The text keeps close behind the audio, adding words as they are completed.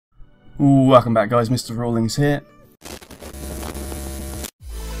Welcome back, guys. Mr. Rawlings here.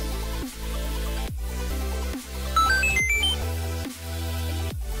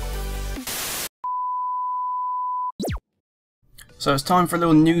 So it's time for a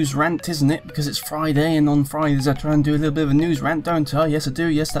little news rant, isn't it? Because it's Friday, and on Fridays I try and do a little bit of a news rant, don't I? Yes, I do.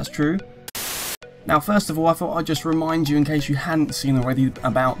 Yes, that's true. Now, first of all, I thought I'd just remind you, in case you hadn't seen already,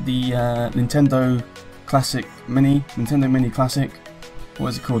 about the Nintendo Mini Classic. What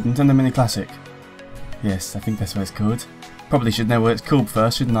is it called? Nintendo Mini Classic. Yes, I think that's what it's called. Probably should know what it's called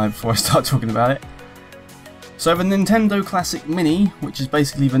first, shouldn't I, before I start talking about it. So the Nintendo Classic Mini, which is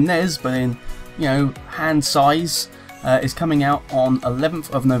basically the NES, but in, you know, hand size, is coming out on 11th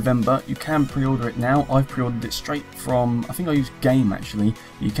of November. You can pre-order it now. I've pre-ordered it straight from, I think I used Game actually.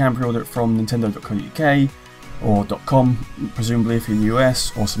 You can pre-order it from nintendo.co.uk or .com, presumably if you're in the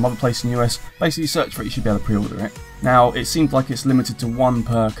US, or some other place in the US. Basically search for it, you should be able to pre-order it. Now, it seems like it's limited to one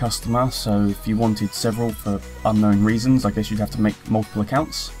per customer, so if you wanted several for unknown reasons, I guess you'd have to make multiple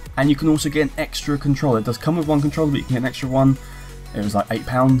accounts. And you can also get an extra controller. It does come with one controller, but you can get an extra one. It was like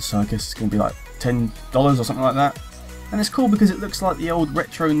 £8, so I guess it's going to be like $10 or something like that. And it's cool because it looks like the old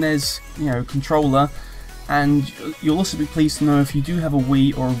retro NES, you know, controller. And you'll also be pleased to know if you do have a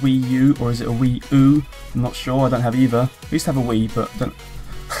Wii or a Wii U, or is it a Wii U? I'm not sure, I don't have either. I used to have a Wii, but don't...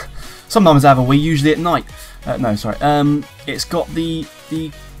 sometimes I have a Wii, usually at night. No, sorry. It's got the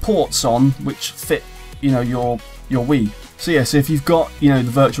ports on which fit, you know, your Wii. So yeah, so if you've got, you know,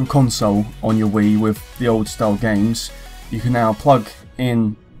 the virtual console on your Wii with the old style games, you can now plug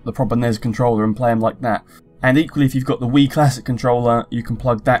in the proper NES controller and play them like that. And equally, if you've got the Wii Classic controller, you can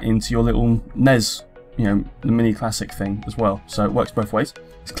plug that into your little NES, you know, the Mini Classic thing as well. So it works both ways.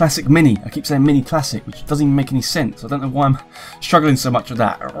 It's Classic Mini. I keep saying Mini Classic, which doesn't even make any sense. I don't know why I'm struggling so much with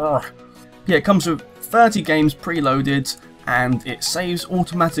that. Yeah, it comes with 30 games preloaded, and it saves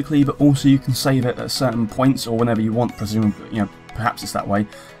automatically, but also you can save it at certain points or whenever you want, presumably, you know, perhaps it's that way.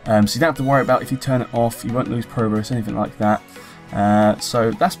 So you don't have to worry about if you turn it off, you won't lose progress, anything like that.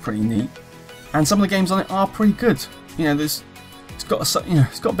 So that's pretty neat. And some of the games on it are pretty good. You know, it's got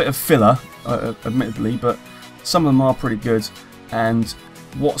a bit of filler, admittedly, but some of them are pretty good. And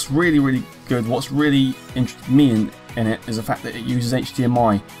what's really good, what's really interested me in it, is the fact that it uses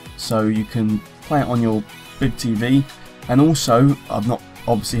HDMI, so you can play it on your big TV. And also, I've not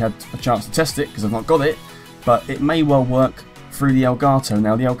obviously had a chance to test it because I've not got it, but it may well work through the Elgato.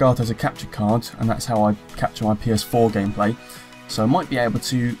 Now, the Elgato is a capture card, and that's how I capture my PS4 gameplay. So I might be able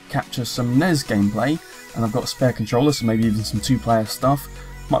to capture some NES gameplay, and I've got a spare controller, so maybe even some two-player stuff.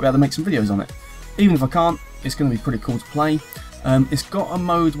 Might be able to make some videos on it. Even if I can't, it's going to be pretty cool to play. It's got a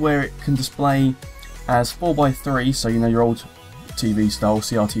mode where it can display as 4:3, so you know, your old TV style,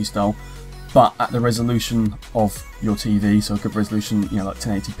 CRT style, but at the resolution of your TV, so a good resolution, you know, like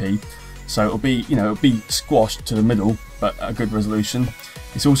 1080p. So it'll be, you know, it'll be squashed to the middle, but a good resolution.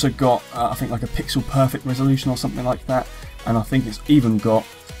 It's also got, I think, like a pixel perfect resolution or something like that. And I think it's even got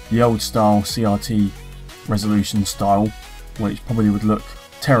the old style CRT resolution style, which probably would look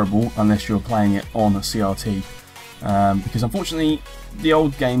terrible unless you're playing it on a CRT. Because unfortunately, the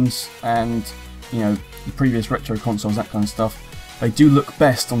old games and, you know, the previous retro consoles, that kind of stuff, they do look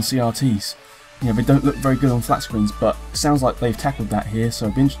best on CRTs. You know, they don't look very good on flat screens, but it sounds like they've tackled that here, so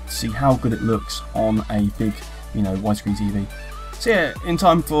it'd be interesting to see how good it looks on a big, you know, widescreen TV. So yeah, in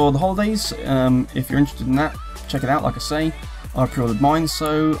time for the holidays, if you're interested in that, check it out. Like I say, I pre-ordered mine,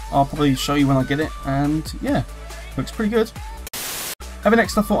 so I'll probably show you when I get it, and yeah, looks pretty good.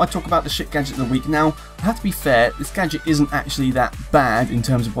 Next, I thought I'd talk about the shit gadget of the week. Now, I have to be fair, this gadget isn't actually that bad in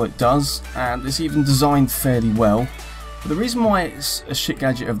terms of what it does, and it's even designed fairly well. But the reason why it's a shit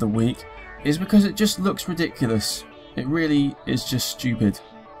gadget of the week is because it just looks ridiculous. It really is just stupid.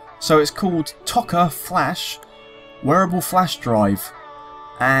 So it's called Toka Flash Wearable Flash Drive,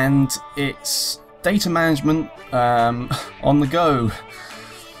 and it's data management on the go.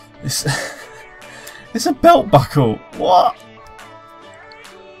 It's a belt buckle. What?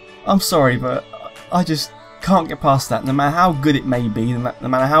 I'm sorry, but I just can't get past that. No matter how good it may be, no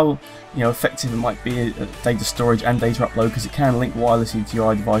matter how, you know, effective it might be at data storage and data upload, because it can link wirelessly to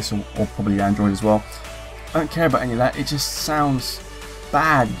your iDevice or probably Android as well. I don't care about any of that. It just sounds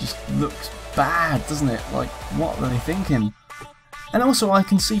bad. It just looks bad, doesn't it? Like, what are they thinking? And also, I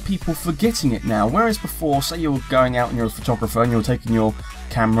can see people forgetting it now, whereas before, say you're going out and you're a photographer and you're taking your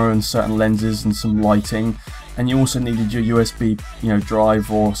camera and certain lenses and some lighting, and you also needed your USB, you know, drive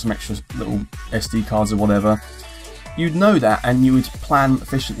or some extra little SD cards or whatever, you'd know that and you would plan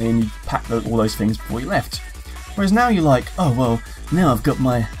efficiently and you'd pack all those things before you left. Whereas now you're like, oh well, now I've got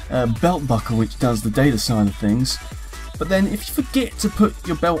my belt buckle which does the data side of things, But then if you forget to put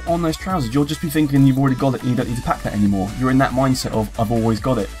your belt on those trousers, you'll just be thinking you've already got it and you don't need to pack that anymore. You're in that mindset of, I've always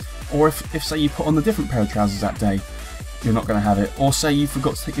got it. Or if say you put on a different pair of trousers that day, you're not going to have it. Or say you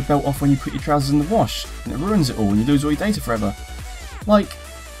forgot to take your belt off when you put your trousers in the wash, and it ruins it all and you lose all your data forever. Like,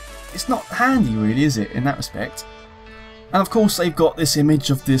 it's not handy really, is it, in that respect? And of course they've got this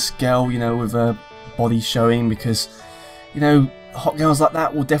image of this girl, you know, with her body showing, because, you know, hot girls like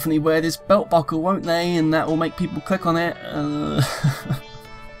that will definitely wear this belt buckle, won't they? And that will make people click on it.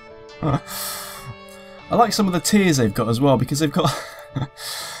 I like some of the tiers they've got as well, because they've got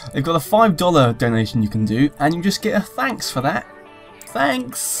they've got a $5 donation you can do, and you just get a thanks for that.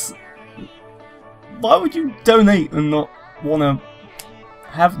 Thanks. Why would you donate and not want to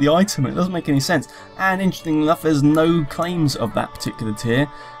have the item? It doesn't make any sense. And interestingly enough, there's no claims of that particular tier,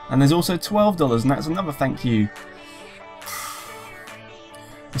 and there's also $12, and that's another thank you.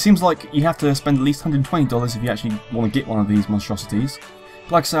 It seems like you have to spend at least $120 if you actually want to get one of these monstrosities.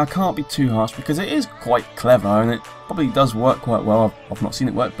 But like I say, I can't be too harsh because it is quite clever and it probably does work quite well. I've not seen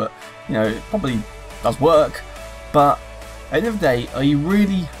it work, but you know, it probably does work. But at the end of the day, are you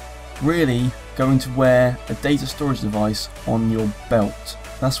really, really going to wear a data storage device on your belt?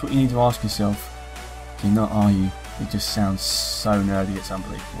 That's what you need to ask yourself. You're not, are you? It just sounds so nerdy, it's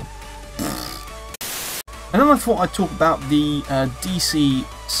unbelievable. And then I thought I'd talk about the DC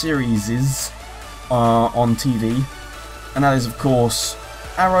series on TV, and that is of course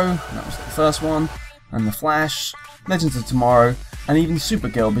Arrow, that was the first one, and The Flash, Legends of Tomorrow, and even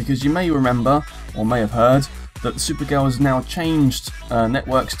Supergirl, because you may remember, or may have heard, that Supergirl has now changed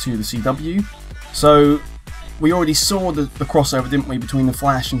networks to the CW. So we already saw the crossover, didn't we, between The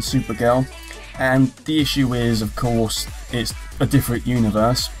Flash and Supergirl, and the issue is, of course, it's a different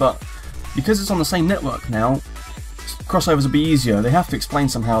universe, but because it's on the same network now, crossovers will be easier. They have to explain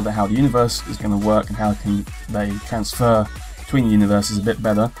somehow how the universe is going to work and how can they transfer between the universes a bit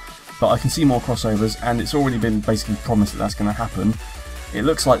better. But I can see more crossovers, and it's already been basically promised that that's going to happen. It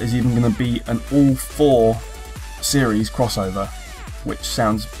looks like there's even going to be an all 4 series crossover, which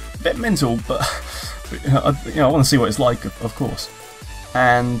sounds a bit mental, but I want to see what it's like, of course.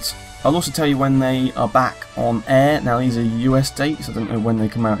 And I'll also tell you when they are back on air. Now these are US dates, I don't know when they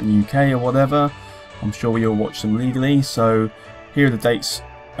come out in the UK or whatever. I'm sure we all watch them legally, so here are the dates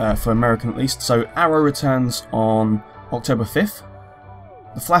for American at least. So Arrow returns on October 5th.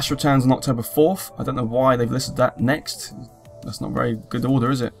 The Flash returns on October 4th. I don't know why they've listed that next. That's not very good order,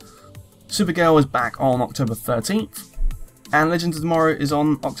 is it? Supergirl is back on October 13th. And Legends of Tomorrow is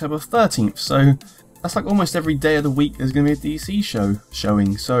on October 13th. So that's like almost every day of the week there's going to be a DC show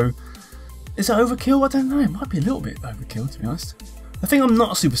showing. So is it overkill? I don't know. It might be a little bit overkill, to be honest. The thing I'm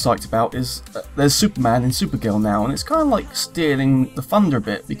not super psyched about is there's Superman and Supergirl now, and it's kind of like stealing the thunder a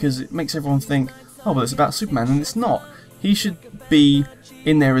bit, because it makes everyone think, oh, well, it's about Superman, and it's not. He should be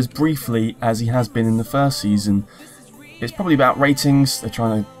in there as briefly as he has been in the first season. It's probably about ratings. They're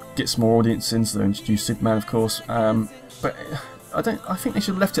trying to get some more audience in, so they introduce Superman, of course. But I think they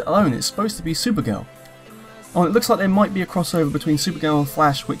should have left it alone. It's supposed to be Supergirl. Oh, it looks like there might be a crossover between Supergirl and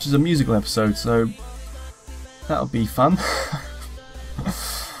Flash, which is a musical episode, so that'll be fun.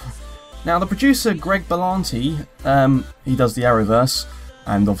 Now, the producer, Greg Berlanti, he does the Arrowverse,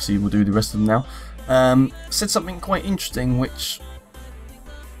 and obviously we'll do the rest of them now, said something quite interesting, which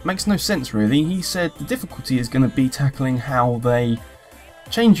makes no sense really. He said the difficulty is going to be tackling how they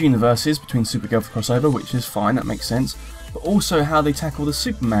change universes between Supergirl for crossover, which is fine, that makes sense, but also how they tackle the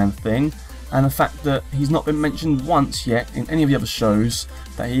Superman thing, and the fact that he's not been mentioned once yet in any of the other shows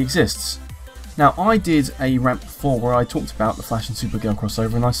that he exists. Now, I did a rant before where I talked about the Flash and Supergirl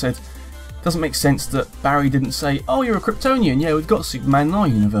crossover, and I said it doesn't make sense that Barry didn't say, oh, you're a Kryptonian, yeah, we've got Superman in our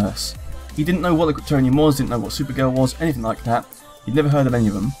universe. He didn't know what a Kryptonian was, didn't know what Supergirl was, anything like that. He'd never heard of any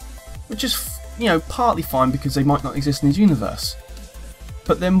of them, which is, you know, partly fine because they might not exist in his universe.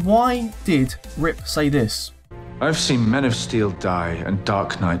 But then why did Rip say this? I've seen Men of Steel die and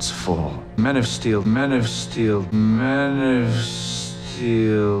Dark Knights fall. Men of Steel, Men of Steel, Men of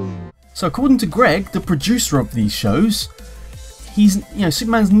Steel. So according to Greg, the producer of these shows,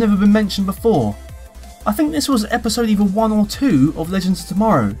 Superman's never been mentioned before. I think this was episode either 1 or 2 of Legends of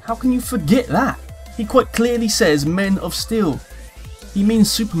Tomorrow. How can you forget that? He quite clearly says Men of Steel. He means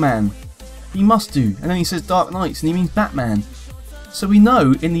Superman. He must do. And then he says Dark Knights and he means Batman. So we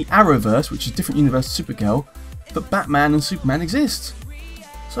know in the Arrowverse, which is a different universe to Supergirl, that Batman and Superman exist.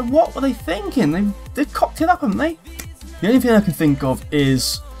 So what were they thinking? They've cocked it up, haven't they? The only thing I can think of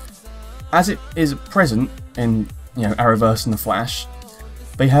is, as it is at present in Arrowverse and The Flash,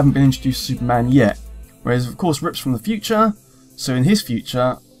 they haven't been introduced to Superman yet. Whereas of course Rip's from the future, so in his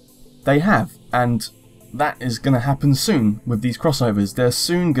future they have. And that is going to happen soon with these crossovers. They're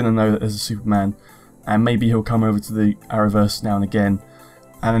soon going to know that there's a Superman, and maybe he'll come over to the Arrowverse now and again,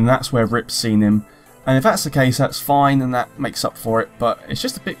 and then that's where Rip's seen him. And if that's the case, that's fine, and that makes up for it, but it's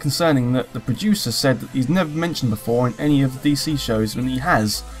just a bit concerning that the producer said that he's never mentioned before in any of the DC shows, when he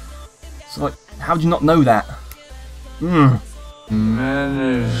has. So, like, how do you not know that? Man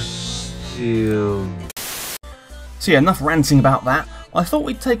of Steel. So yeah, enough ranting about that. I thought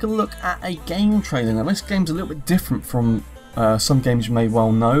we'd take a look at a game trailer. Now, this game's a little bit different from some games you may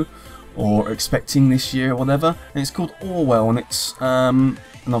well know, or are expecting this year or whatever, and it's called Orwell, and it's, and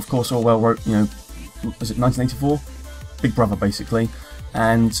of course Orwell wrote, you know, was it 1984? Big Brother, basically,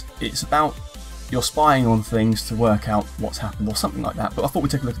 and it's about you're spying on things to work out what's happened or something like that, but I thought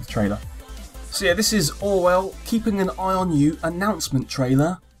we'd take a look at the trailer. So yeah, this is Orwell, Keeping an Eye on You announcement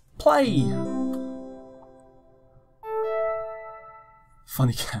trailer. Play!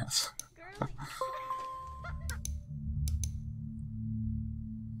 Funny cat.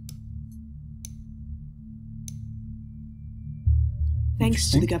 Thanks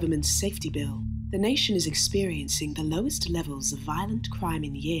to the government's safety bill, the nation is experiencing the lowest levels of violent crime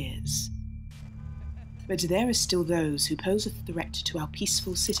in years. But there are still those who pose a threat to our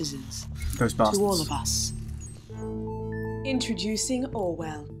peaceful citizens. Those bastards. To all of us. Introducing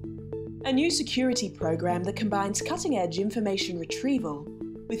Orwell, a new security program that combines cutting-edge information retrieval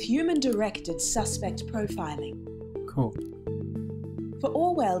with human-directed suspect profiling. Cool. For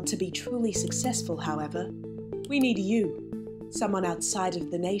Orwell to be truly successful, however, we need you, someone outside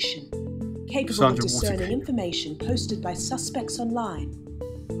of the nation, capable of discerning information posted by suspects online.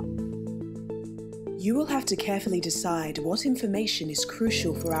 You will have to carefully decide what information is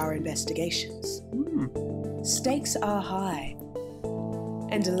crucial for our investigations. Stakes are high,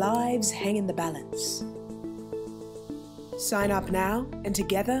 and lives hang in the balance. Sign up now, and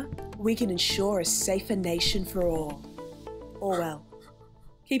together we can ensure a safer nation for all. Orwell,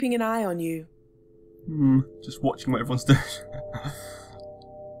 keeping an eye on you. Just watching what everyone's doing.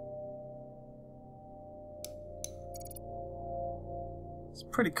 It's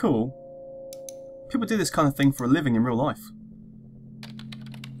pretty cool. People do this kind of thing for a living in real life.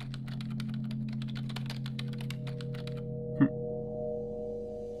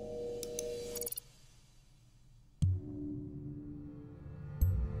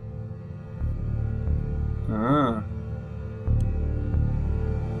 Ah.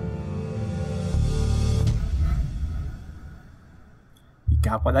 You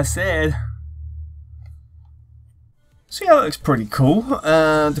got what I said. So yeah, that looks pretty cool.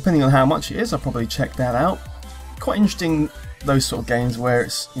 Depending on how much it is, I'll probably check that out. Quite interesting, those sort of games where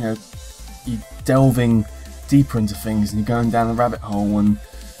it's, you know, you delving deeper into things and you're going down a rabbit hole. And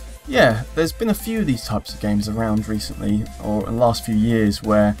yeah, there's been a few of these types of games around recently, or in the last few years,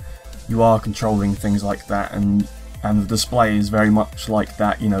 where you are controlling things like that, and the display is very much like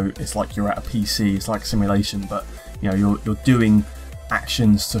that. You know, it's like you're at a PC. It's like a simulation, but you know, you're doing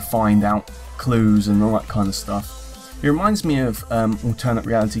actions to find out clues and all that kind of stuff. It reminds me of alternate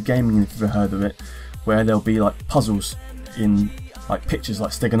reality gaming, if you've ever heard of it, where there'll be like puzzles in like pictures,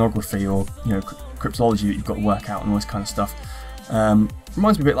 like steganography, or you know, cryptology that you've got to work out and all this kind of stuff.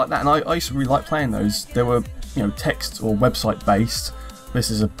 Reminds me a bit like that, and I used to really like playing those. They were, you know, text or website based.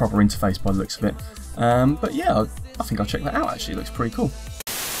 This is a proper interface by the looks of it. But yeah, I think I'll check that out. Actually, it looks pretty cool.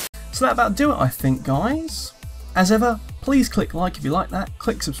 So that about do it, I think, guys. As ever, please click like if you like that,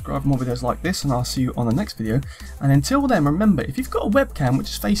 click subscribe for more videos like this, and I'll see you on the next video. And until then, remember, if you've got a webcam which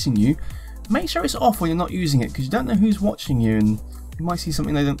is facing you, make sure it's off when you're not using it, because you don't know who's watching you, and you might see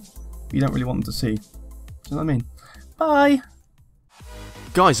something you don't really want them to see. Do you know what I mean? Bye!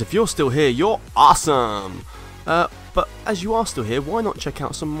 Guys, if you're still here, you're awesome! But as you are still here, why not check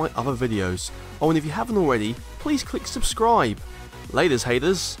out some of my other videos? Oh, and if you haven't already, please click subscribe. Laters,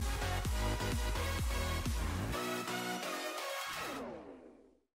 haters!